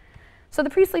atonement. So the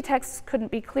priestly text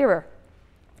couldn't be clearer.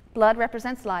 Blood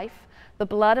represents life. The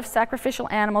blood of sacrificial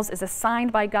animals is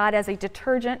assigned by God as a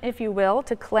detergent, if you will,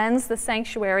 to cleanse the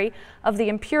sanctuary of the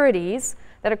impurities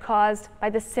that are caused by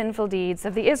the sinful deeds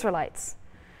of the Israelites.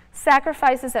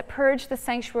 Sacrifices that purge the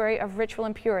sanctuary of ritual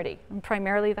impurity, and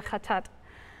primarily the chatat,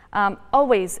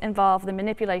 always involve the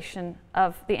manipulation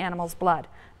of the animal's blood,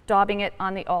 daubing it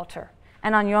on the altar,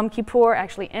 and on Yom Kippur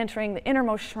actually entering the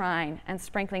innermost shrine and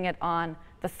sprinkling it on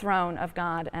the throne of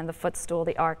God and the footstool,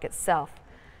 the ark itself.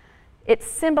 It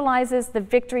symbolizes the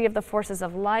victory of the forces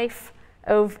of life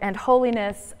and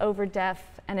holiness over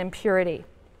death and impurity.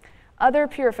 Other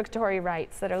purificatory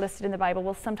rites that are listed in the Bible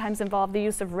will sometimes involve the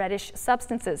use of reddish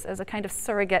substances as a kind of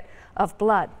surrogate of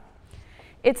blood.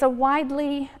 It is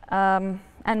widely and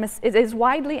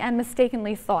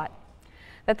mistakenly thought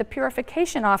that the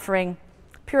purification offering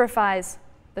purifies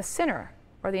the sinner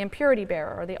or the impurity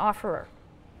bearer or the offerer.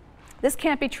 This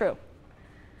can't be true.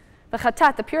 The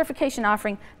chatat, the purification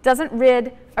offering, doesn't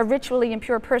rid a ritually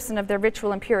impure person of their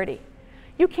ritual impurity.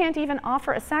 You can't even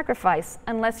offer a sacrifice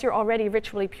unless you're already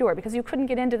ritually pure, because you couldn't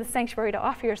get into the sanctuary to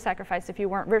offer your sacrifice if you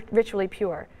weren't ritually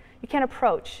pure. You can't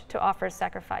approach to offer a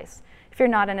sacrifice if you're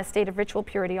not in a state of ritual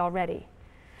purity already.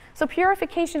 So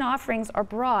purification offerings are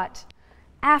brought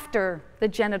after the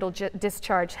genital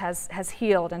discharge has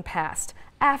healed and passed,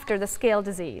 after the scale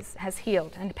disease has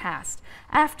healed and passed,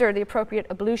 after the appropriate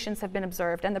ablutions have been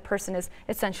observed and the person is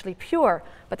essentially pure.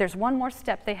 But there's one more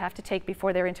step they have to take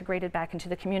before they're integrated back into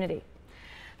the community.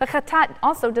 The chatat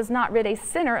also does not rid a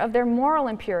sinner of their moral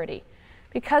impurity,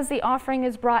 because the offering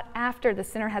is brought after the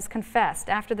sinner has confessed,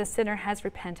 after the sinner has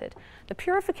repented. The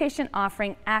purification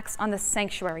offering acts on the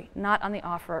sanctuary, not on the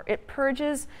offerer. It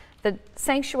purges the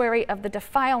sanctuary of the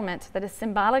defilement that has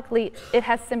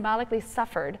symbolically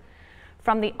suffered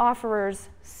from the offerer's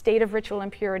state of ritual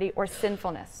impurity or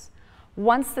sinfulness.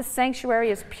 Once the sanctuary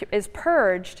is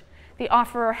purged, the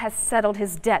offerer has settled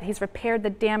his debt. He's repaired the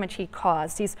damage he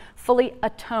caused. He's fully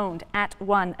atoned, at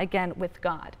one again with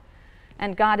God.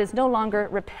 And God is no longer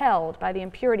repelled by the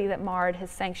impurity that marred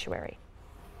his sanctuary.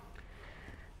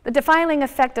 The defiling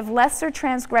effect of lesser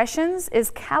transgressions is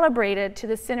calibrated to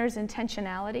the sinner's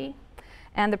intentionality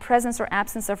and the presence or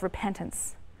absence of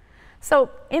repentance. So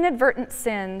inadvertent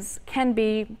sins can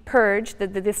be purged,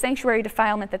 the sanctuary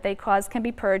defilement that they cause can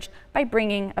be purged by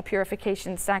bringing a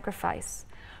purification sacrifice.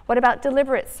 What about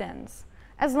deliberate sins?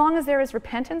 As long as there is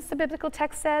repentance, the biblical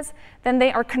text says, then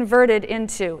they are converted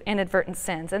into inadvertent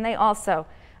sins, and they also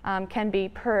can be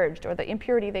purged, or the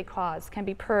impurity they cause can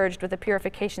be purged with a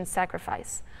purification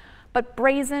sacrifice. But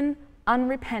brazen,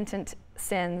 unrepented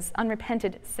sins,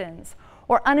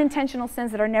 or unintentional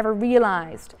sins that are never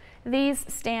realized, these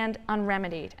stand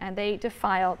unremedied, and they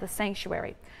defile the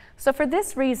sanctuary. So for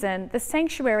this reason, the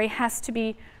sanctuary has to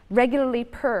be regularly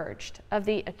purged of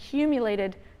the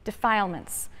accumulated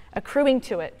defilements accruing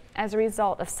to it as a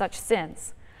result of such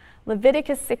sins.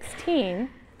 Leviticus 16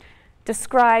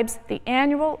 describes the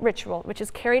annual ritual which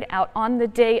is carried out on the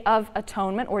Day of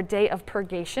Atonement, or Day of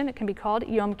Purgation. It can be called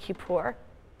Yom Kippur,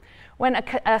 when a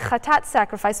chatat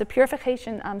sacrifice, a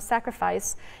purification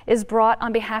sacrifice, is brought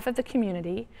on behalf of the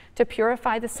community to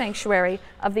purify the sanctuary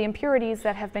of the impurities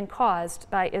that have been caused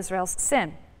by Israel's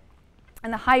sin.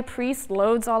 And the high priest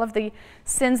loads all of the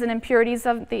sins and impurities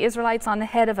of the Israelites on the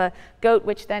head of a goat,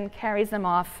 which then carries them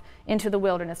off into the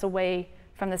wilderness, away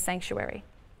from the sanctuary.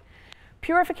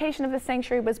 Purification of the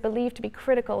sanctuary was believed to be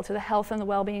critical to the health and the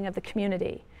well-being of the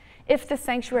community. If the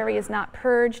sanctuary is not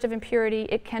purged of impurity,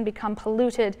 it can become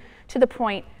polluted to the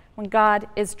point when God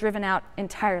is driven out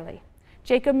entirely.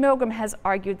 Jacob Milgrom has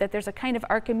argued that there's a kind of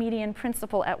Archimedean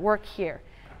principle at work here.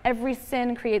 Every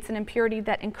sin creates an impurity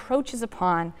that encroaches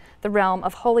upon the realm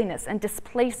of holiness and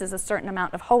displaces a certain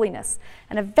amount of holiness.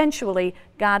 And eventually,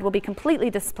 God will be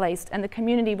completely displaced and the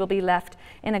community will be left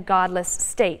in a godless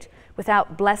state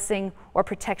without blessing or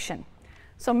protection.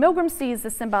 So Milgrom sees the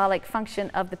symbolic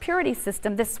function of the purity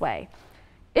system this way.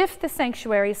 If the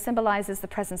sanctuary symbolizes the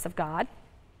presence of God,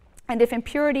 and if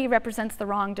impurity represents the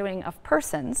wrongdoing of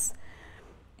persons,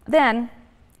 then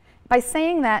by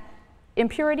saying that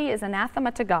impurity is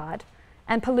anathema to God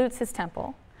and pollutes his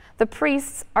temple, the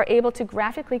priests are able to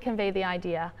graphically convey the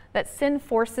idea that sin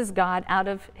forces God out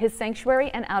of his sanctuary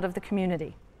and out of the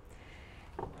community.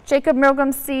 Jacob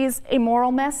Milgrom sees a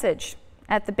moral message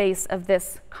at the base of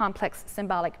this complex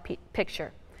symbolic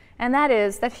picture, and that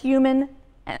is that humans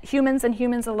and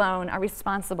humans alone are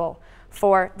responsible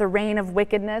for the reign of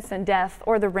wickedness and death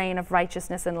or the reign of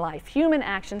righteousness and life. Human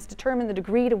actions determine the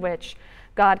degree to which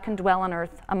God can dwell on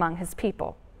earth among his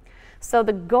people. So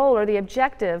the goal or the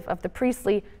objective of the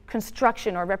priestly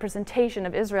construction or representation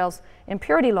of Israel's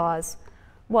impurity laws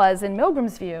was, in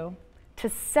Milgrom's view, to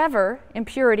sever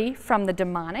impurity from the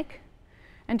demonic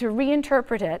and to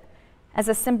reinterpret it as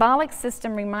a symbolic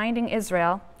system reminding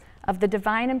Israel of the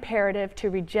divine imperative to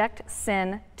reject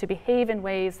sin, to behave in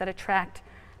ways that attract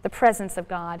the presence of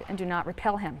God and do not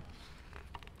repel him.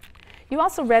 You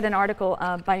also read an article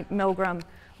by Milgrom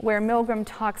where Milgrom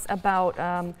talks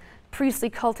about priestly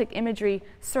cultic imagery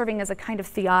serving as a kind of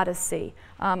theodicy.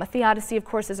 A theodicy, of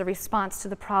course, is a response to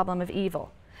the problem of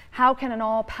evil. How can an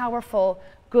all-powerful,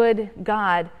 good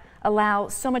God allow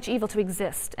so much evil to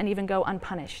exist and even go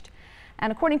unpunished?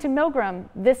 And according to Milgrom,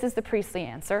 this is the priestly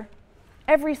answer.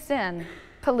 Every sin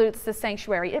pollutes the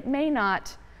sanctuary. It may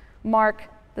not mark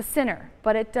the sinner,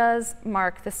 but it does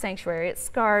mark the sanctuary. It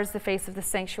scars the face of the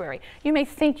sanctuary. You may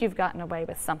think you've gotten away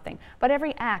with something, but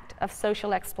every act of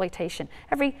social exploitation,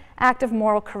 every act of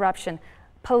moral corruption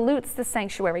pollutes the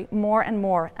sanctuary more and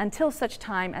more until such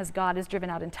time as God is driven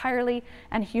out entirely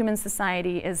and human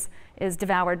society is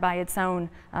devoured by its own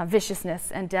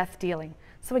viciousness and death dealing.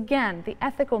 So again, the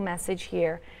ethical message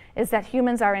here is that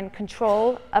humans are in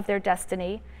control of their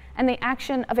destiny, and the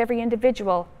action of every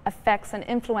individual affects and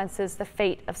influences the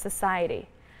fate of society.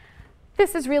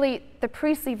 This is really the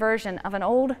priestly version of an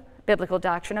old biblical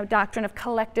doctrine, a doctrine of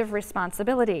collective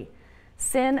responsibility.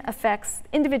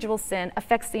 Individual sin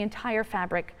affects the entire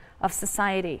fabric of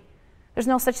society. There's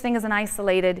no such thing as an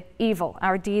isolated evil.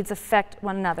 Our deeds affect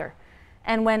one another.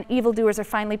 And when evildoers are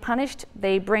finally punished,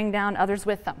 they bring down others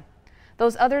with them.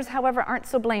 Those others, however, aren't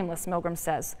so blameless, Milgrom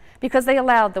says, because they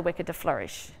allowed the wicked to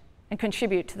flourish and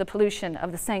contribute to the pollution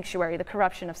of the sanctuary, the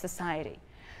corruption of society.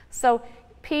 So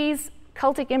P's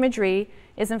cultic imagery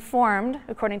is informed,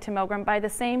 according to Milgrom, by the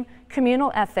same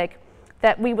communal ethic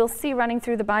that we will see running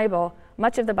through the Bible,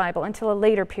 much of the Bible, until a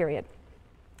later period.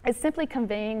 It's simply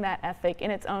conveying that ethic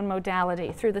in its own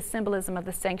modality through the symbolism of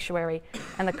the sanctuary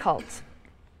and the cult.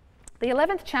 The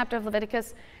 11th chapter of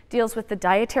Leviticus deals with the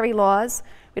dietary laws.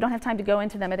 We don't have time to go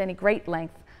into them at any great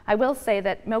length. I will say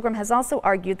that Milgrom has also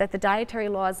argued that the dietary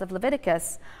laws of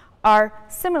Leviticus are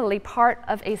similarly part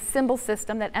of a symbol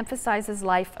system that emphasizes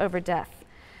life over death.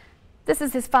 This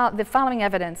is the following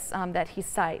evidence that he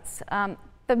cites.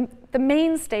 The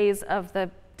mainstays of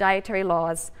the dietary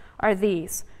laws are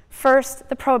these. First,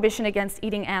 the prohibition against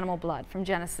eating animal blood from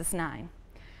Genesis 9,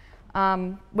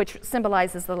 which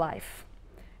symbolizes the life.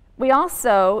 We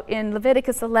also, in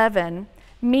Leviticus 11,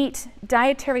 meet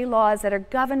dietary laws that are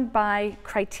governed by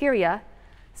criteria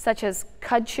such as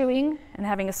cud chewing and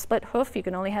having a split hoof. You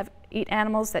can only eat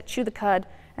animals that chew the cud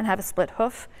and have a split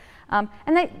hoof.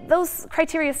 Those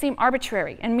criteria seem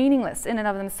arbitrary and meaningless in and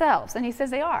of themselves, and he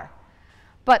says they are.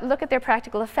 But look at their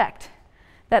practical effect.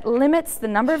 That limits the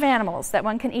number of animals that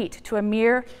one can eat to a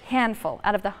mere handful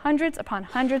out of the hundreds upon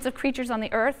hundreds of creatures on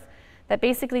the earth. That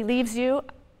basically leaves you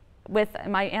with,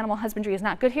 my animal husbandry is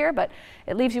not good here, but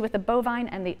it leaves you with the bovine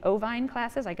and the ovine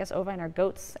classes. I guess ovine are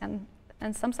goats and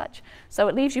some such. So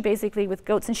it leaves you basically with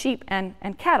goats and sheep and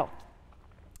cattle.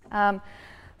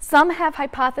 Some have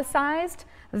hypothesized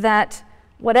that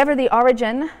whatever the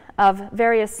origin of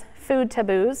various food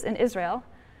taboos in Israel,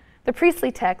 the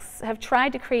priestly texts have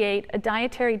tried to create a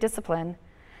dietary discipline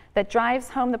that drives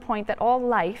home the point that all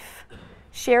life,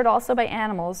 shared also by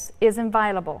animals, is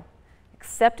inviolable,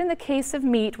 except in the case of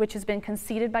meat which has been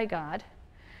conceded by God,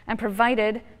 and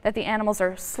provided that the animals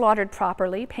are slaughtered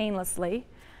properly, painlessly,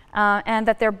 and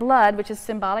that their blood, which is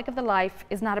symbolic of the life,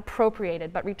 is not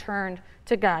appropriated but returned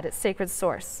to God, its sacred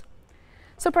source.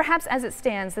 So perhaps as it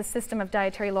stands, the system of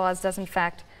dietary laws does in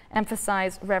fact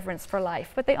emphasize reverence for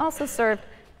life, but they also serve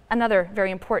another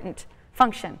very important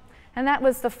function, and that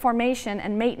was the formation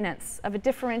and maintenance of a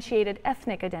differentiated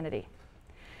ethnic identity.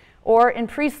 Or in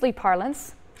priestly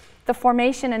parlance, the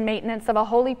formation and maintenance of a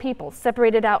holy people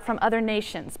separated out from other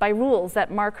nations by rules that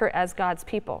mark her as God's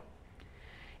people.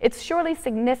 It's surely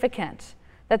significant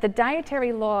that the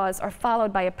dietary laws are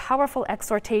followed by a powerful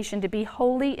exhortation to be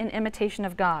holy in imitation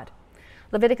of God.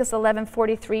 Leviticus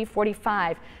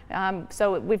 11:43-45.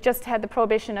 So we've just had the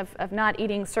prohibition of not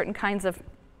eating certain kinds of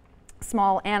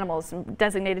small animals,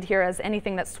 designated here as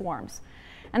anything that swarms.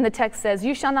 And the text says,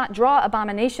 "You shall not draw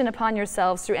abomination upon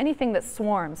yourselves through anything that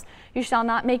swarms. You shall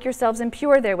not make yourselves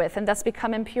impure therewith, and thus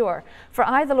become impure. For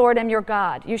I, the Lord, am your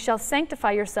God. You shall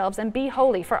sanctify yourselves and be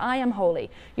holy, for I am holy.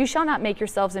 You shall not make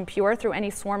yourselves impure through any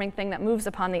swarming thing that moves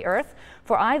upon the earth.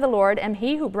 For I, the Lord, am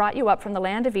he who brought you up from the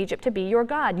land of Egypt to be your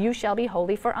God. You shall be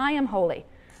holy, for I am holy."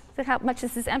 Look how much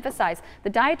this is emphasized. The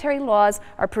dietary laws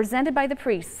are presented by the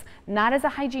priests, not as a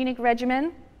hygienic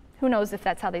regimen. Who knows if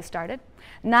that's how they started?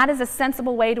 Not as a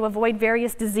sensible way to avoid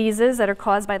various diseases that are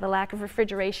caused by the lack of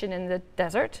refrigeration in the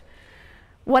desert.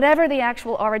 Whatever the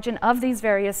actual origin of these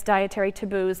various dietary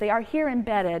taboos, they are here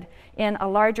embedded in a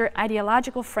larger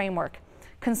ideological framework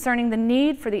concerning the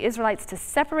need for the Israelites to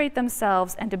separate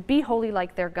themselves and to be holy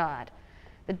like their God.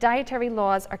 The dietary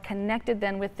laws are connected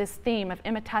then with this theme of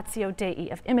imitatio Dei,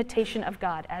 of imitation of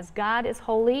God. As God is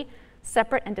holy,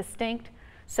 separate and distinct,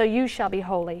 so you shall be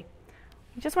holy.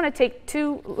 I just want to take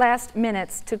 2 last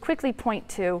minutes to quickly point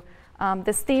to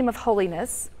this theme of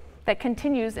holiness that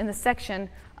continues in the section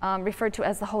referred to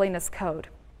as the Holiness Code.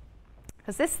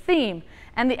 Because this theme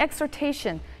and the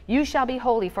exhortation, "You shall be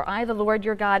holy, for I, the Lord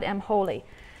your God, am holy,"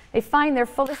 they find their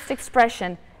fullest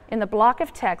expression in the block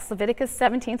of text, Leviticus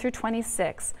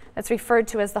 17-26, that's referred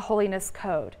to as the Holiness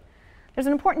Code. There's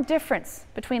an important difference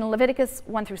between Leviticus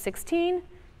 1-16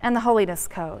 and the Holiness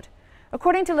Code.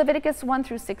 According to Leviticus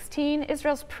 1-16,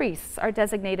 Israel's priests are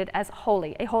designated as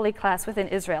holy, a holy class within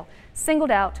Israel,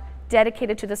 singled out,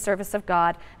 dedicated to the service of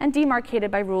God, and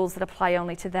demarcated by rules that apply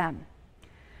only to them.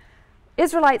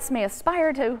 Israelites may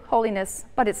aspire to holiness,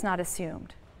 but it's not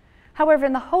assumed. However,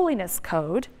 in the Holiness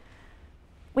Code,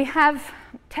 we have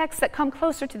texts that come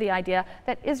closer to the idea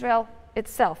that Israel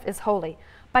itself is holy,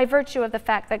 by virtue of the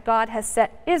fact that God has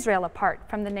set Israel apart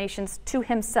from the nations to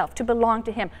himself, to belong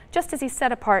to him, just as he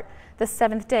set apart the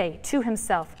 7th day to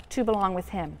himself, to belong with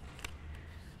him.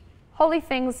 Holy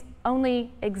things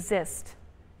only exist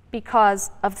because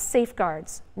of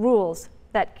safeguards, rules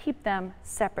that keep them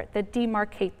separate, that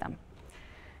demarcate them.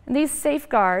 And these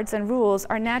safeguards and rules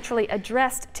are naturally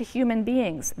addressed to human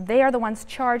beings. They are the ones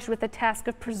charged with the task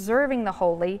of preserving the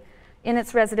holy in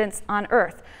its residence on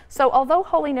earth. So although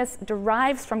holiness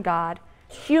derives from God,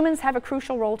 humans have a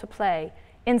crucial role to play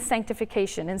in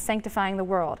sanctification, in sanctifying the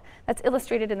world. That's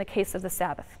illustrated in the case of the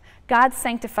Sabbath. God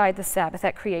sanctified the Sabbath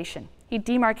at creation. He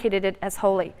demarcated it as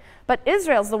holy. But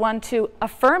Israel's the one to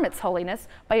affirm its holiness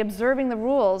by observing the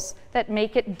rules that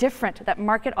make it different, that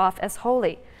mark it off as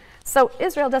holy. So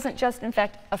Israel doesn't just, in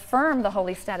fact, affirm the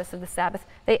holy status of the Sabbath,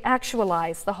 they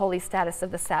actualize the holy status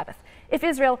of the Sabbath. If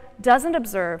Israel doesn't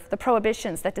observe the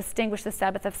prohibitions that distinguish the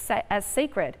Sabbath as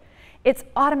sacred, it's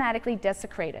automatically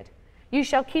desecrated. "You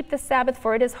shall keep the Sabbath,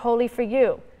 for it is holy for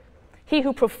you. He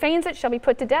who profanes it shall be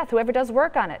put to death, whoever does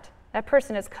work on it. That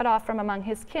person is cut off from among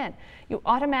his kin." It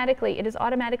is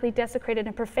automatically desecrated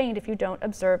and profaned if you don't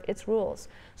observe its rules.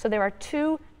 So there are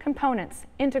 2 components,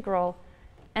 integral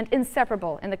and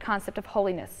inseparable, in the concept of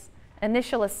holiness.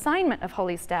 Initial assignment of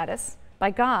holy status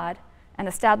by God and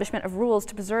establishment of rules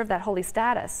to preserve that holy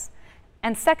status.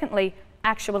 And secondly,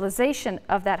 actualization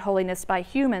of that holiness by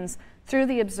humans through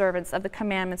the observance of the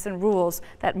commandments and rules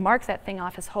that mark that thing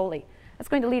off as holy. That's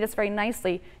going to lead us very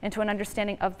nicely into an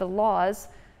understanding of the laws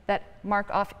that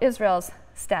mark off Israel's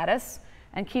status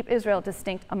and keep Israel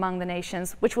distinct among the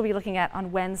nations, which we'll be looking at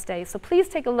on Wednesday. So please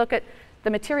take a look at the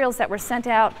materials that were sent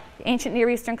out, the Ancient Near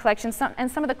Eastern collection,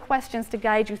 and some of the questions to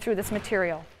guide you through this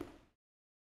material.